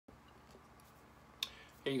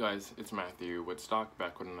Hey guys, it's Matthew with Stock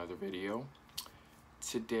back with another video.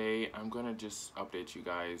 Today I'm gonna just update you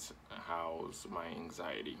guys how's my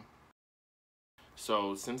anxiety.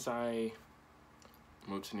 So since I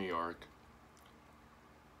moved to New York,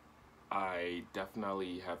 I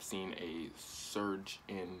definitely have seen a surge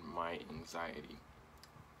in my anxiety.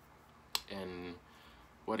 And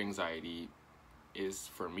what anxiety is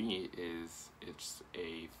for me is it's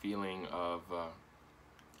a feeling of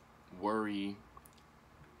worry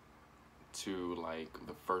to like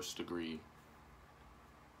the first degree.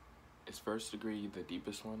 Is first degree the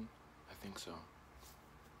deepest one? I think so.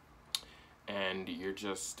 And you're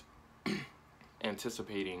just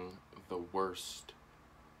anticipating the worst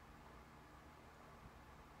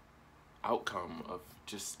outcome of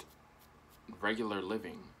just regular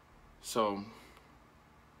living. So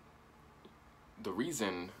the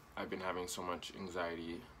reason I've been having so much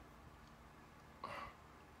anxiety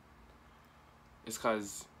is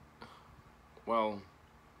because, well,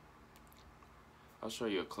 I'll show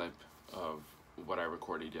you a clip of what I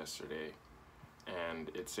recorded yesterday,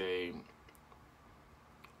 and it's a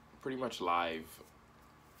pretty much live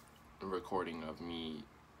recording of me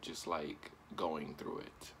just like going through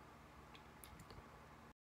it.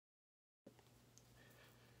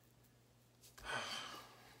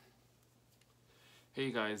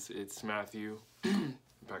 Hey guys, it's Matthew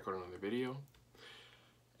back with another video,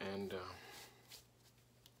 and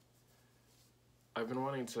I've been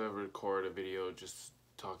wanting to record a video just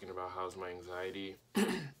talking about how's my anxiety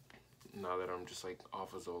now that I'm just like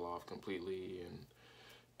off of Zoloft completely, and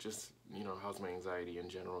just, you know, how's my anxiety in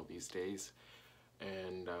general these days.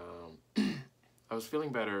 And I was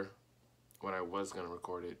feeling better when I was gonna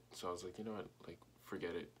record it, so I was like, you know what, like,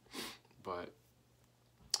 forget it. But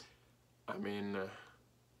I'm in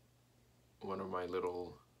one of my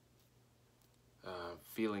little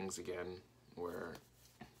feelings again where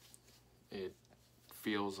it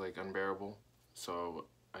feels like unbearable. So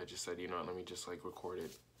I just said, you know what, let me just like record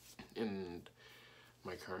it in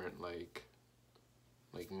my current like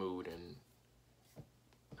mood and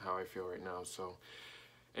how I feel right now. So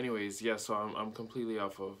anyways, yeah, so I'm completely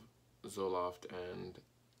off of Zoloft, and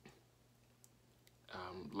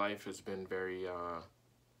life has been very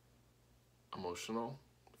emotional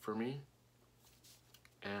for me.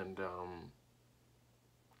 And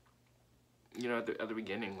you know, at the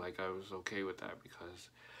beginning, like, I was okay with that because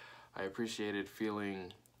I appreciated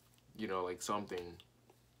feeling, you know, like something.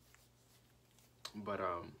 But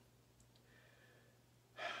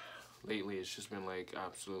lately it's just been like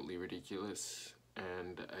absolutely ridiculous,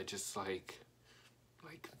 and I just like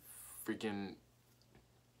freaking,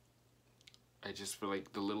 I just feel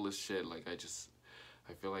like the littlest shit, like I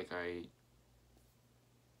feel like I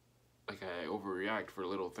overreact for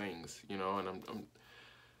little things, you know. And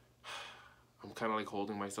I'm kind of like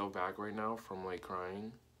holding myself back right now from like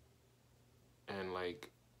crying and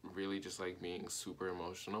like really just like being super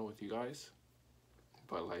emotional with you guys.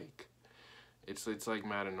 But like it's like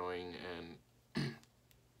mad annoying, and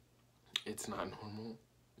it's not normal.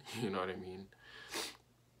 You know what I mean?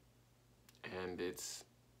 And it's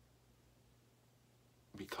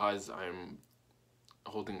because I'm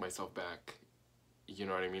holding myself back. You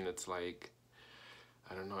know what I mean? It's like,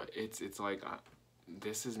 I don't know. It's like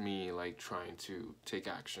this is me like trying to take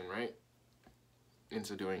action, right?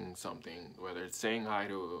 Into doing something, whether it's saying hi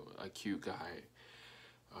to a cute guy,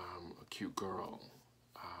 a cute girl,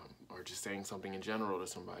 or just saying something in general to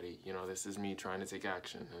somebody. You know, this is me trying to take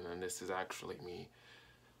action, and then this is actually me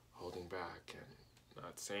holding back and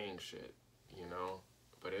not saying shit, you know?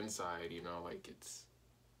 But inside, you know, like it's,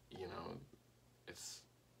 you know, it's,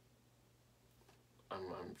 I'm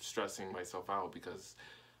stressing myself out because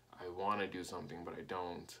I want to do something, but I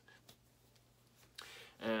don't.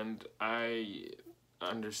 And I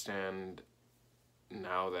understand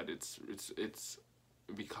now that it's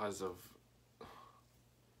because of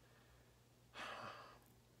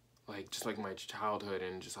like just like my childhood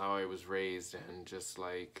and just how I was raised, and just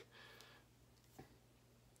like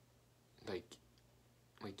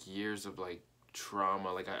years of like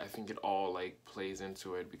trauma. Like I think it all like plays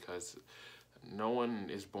into it, because no one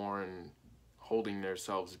is born holding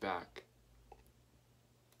themselves back.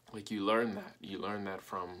 Like you learn that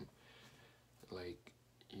from like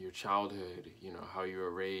your childhood, you know, how you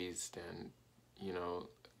were raised, and, you know,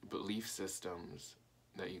 belief systems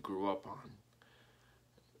that you grew up on,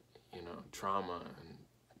 you know, trauma,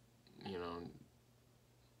 and, you know,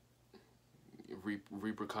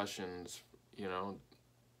 repercussions, you know.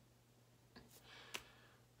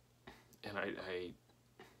 And I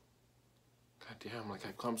god damn, like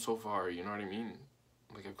I've come so far, you know what I mean?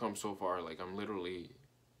 Like I've come so far, like I'm literally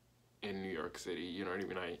in New York City, you know what I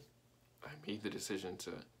mean? I made the decision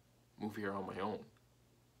to move here on my own,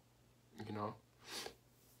 you know?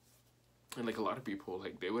 And like a lot of people,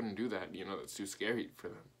 like they wouldn't do that, you know, that's too scary for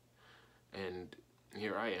them. And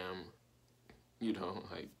here I am, you know,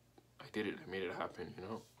 I did it, I made it happen, you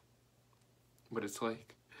know? But it's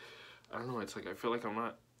like, I don't know, it's like I feel like I'm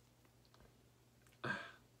not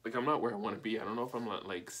where I want to be. I don't know if I'm not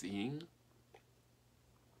like seeing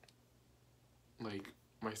like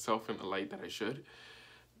myself in the light that I should.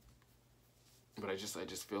 But I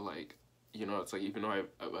just feel like, you know, it's like even though I've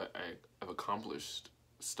accomplished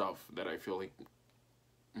stuff that I feel like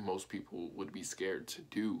most people would be scared to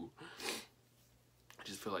do, I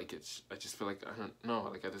just feel like I don't know,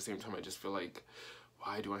 like at the same time I just feel like,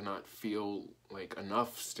 why do I not feel like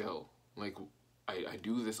enough still? Like I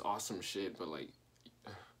do this awesome shit, but like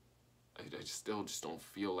I just still just don't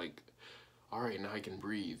feel like, all right, now I can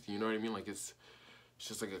breathe. You know what I mean? Like it's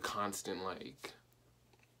just like a constant like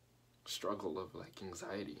struggle of like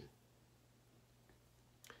anxiety.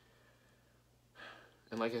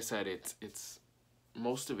 And like I said, it's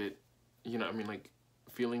most of it, you know, I mean, like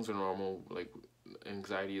feelings are normal, like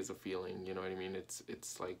anxiety is a feeling, you know what I mean?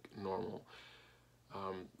 It's like normal.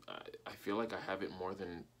 I feel like I have it more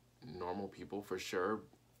than normal people for sure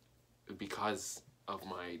because of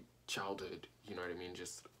my childhood, you know what I mean?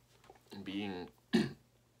 Just being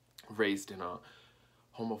raised in a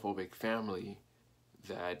homophobic family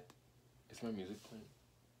that, is my music playing?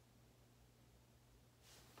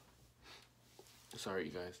 Sorry,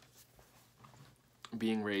 you guys.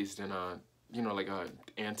 Being raised in a, you know, like a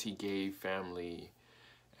anti-gay family,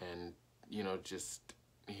 and, you know, just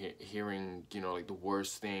hearing, you know, like the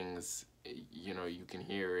worst things, you know, you can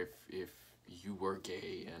hear if you were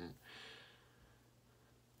gay,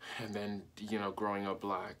 and then, you know, growing up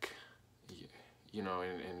black, you know,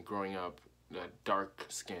 and growing up darker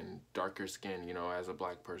skin, you know, as a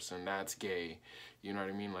black person, that's gay, you know what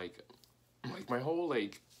I mean? Like my whole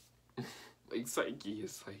like like psyche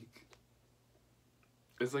is like,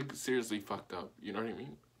 it's like seriously fucked up, you know what I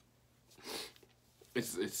mean?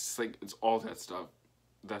 It's like, it's all that stuff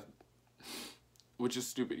that, which is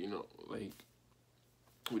stupid, you know, like,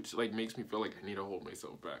 which like makes me feel like I need to hold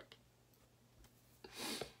myself back.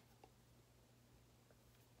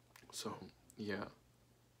 So yeah,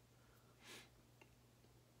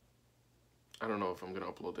 I don't know if I'm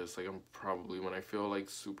gonna upload this. Like, I'm probably, when I feel like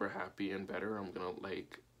super happy and better, I'm gonna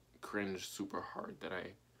like cringe super hard that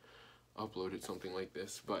I uploaded something like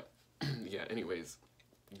this. But yeah, anyways,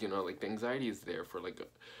 you know, like the anxiety is there for like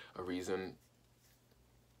a reason.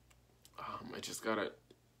 I just gotta,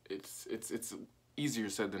 it's easier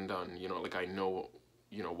said than done, you know, like I know,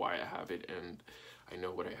 you know, why I have it, and I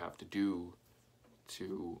know what I have to do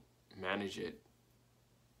to manage it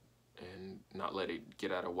and not let it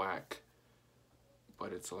get out of whack.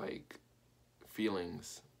 But it's like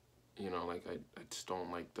feelings, you know, like I just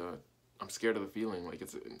don't like I'm scared of the feeling, like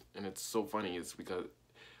and it's so funny, it's because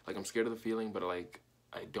like I'm scared of the feeling, but like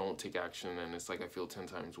I don't take action, and it's like I feel 10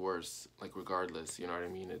 times worse, like regardless, you know what I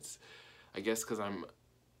mean? It's, I guess because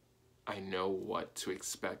I know what to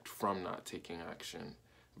expect from not taking action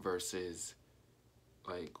versus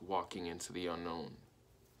like walking into the unknown.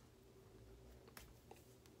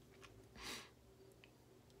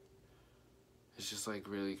 It's just like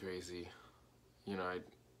really crazy, you know.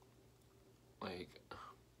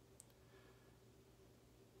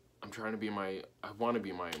 I'm trying to be I want to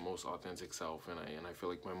be my most authentic self, and I feel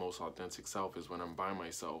like my most authentic self is when I'm by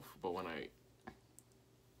myself. But when I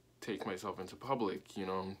take myself into public, you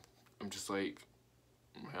know, I'm just like,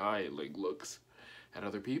 my eye like looks at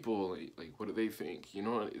other people, like what do they think? You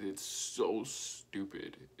know, it's so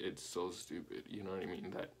stupid. It's so stupid. You know what I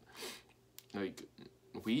mean? That like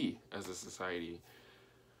we as a society,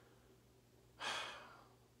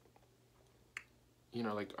 you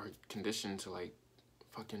know, like are conditioned to like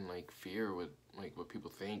fucking like fear with like what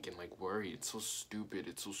people think, and like worry. It's so stupid.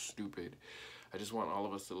 It's so stupid. I just want all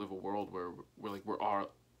of us to live a world where we're are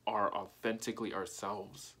authentically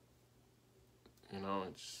ourselves. You know,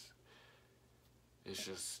 it's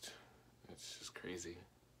just crazy.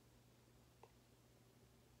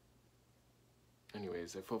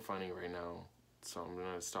 Anyways, I feel funny right now, so I'm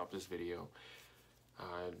gonna stop this video.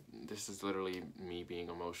 This is literally me being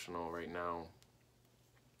emotional right now.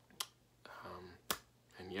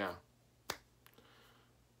 And yeah.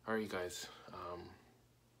 Alright, you guys.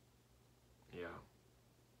 Yeah.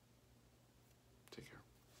 Take care.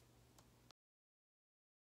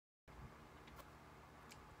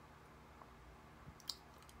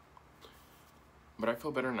 But I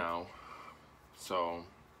feel better now, so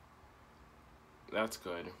that's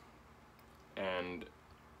good. And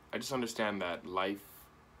I just understand that life,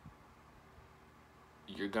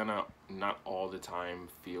 you're gonna not all the time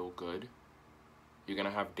feel good. You're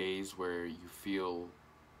gonna have days where you feel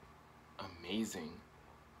amazing,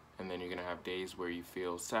 and then you're gonna have days where you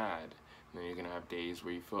feel sad, and then you're gonna have days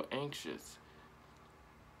where you feel anxious.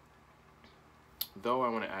 Though I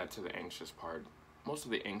want to add to the anxious part, most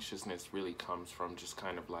of the anxiousness really comes from just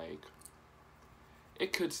kind of like,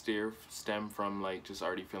 it could stem from like just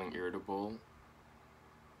already feeling irritable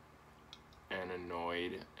and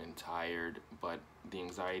annoyed and tired, but the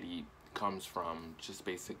anxiety comes from just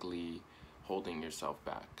basically holding yourself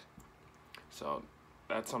back. So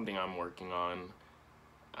that's something I'm working on.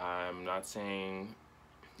 I'm not saying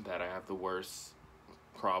that I have the worst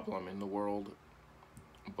problem in the world,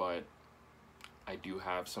 but I do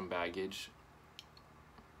have some baggage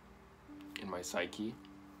in my psyche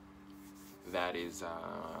that is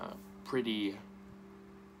pretty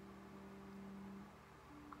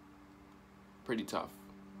tough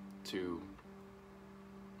to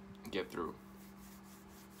get through.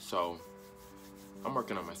 So I'm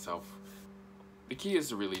working on myself. The key is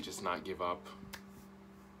to really just not give up.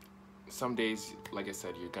 Some days, like I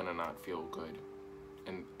said, you're gonna not feel good,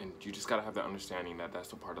 and you just gotta have the understanding that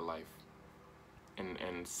that's a part of life,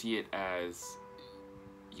 and see it as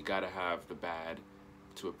you gotta have the bad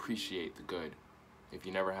to appreciate the good. If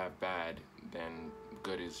you never have bad, then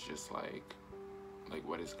good is just like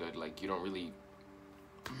what is good? Like, you don't really,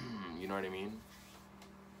 you know what I mean?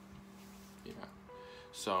 Yeah.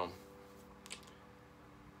 So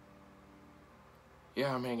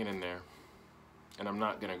yeah, I'm hanging in there, and I'm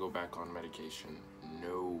not gonna go back on medication.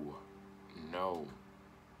 No,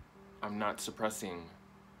 I'm not suppressing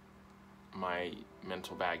my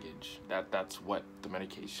mental baggage. That's what the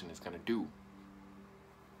medication is gonna do.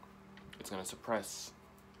 It's gonna suppress.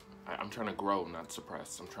 I'm trying to grow, not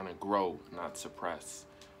suppress. I'm trying to grow, not suppress.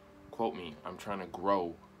 Quote me, I'm trying to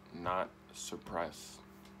grow, not suppress.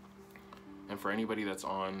 And for anybody that's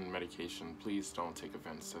on medication, please don't take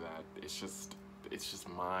offense to that. It's just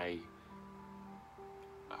my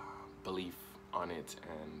belief on it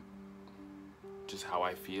and just how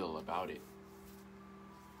I feel about it.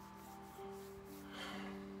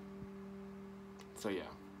 So yeah.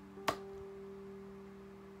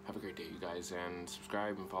 Have a great day, you guys, and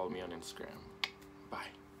subscribe and follow me on Instagram. Bye.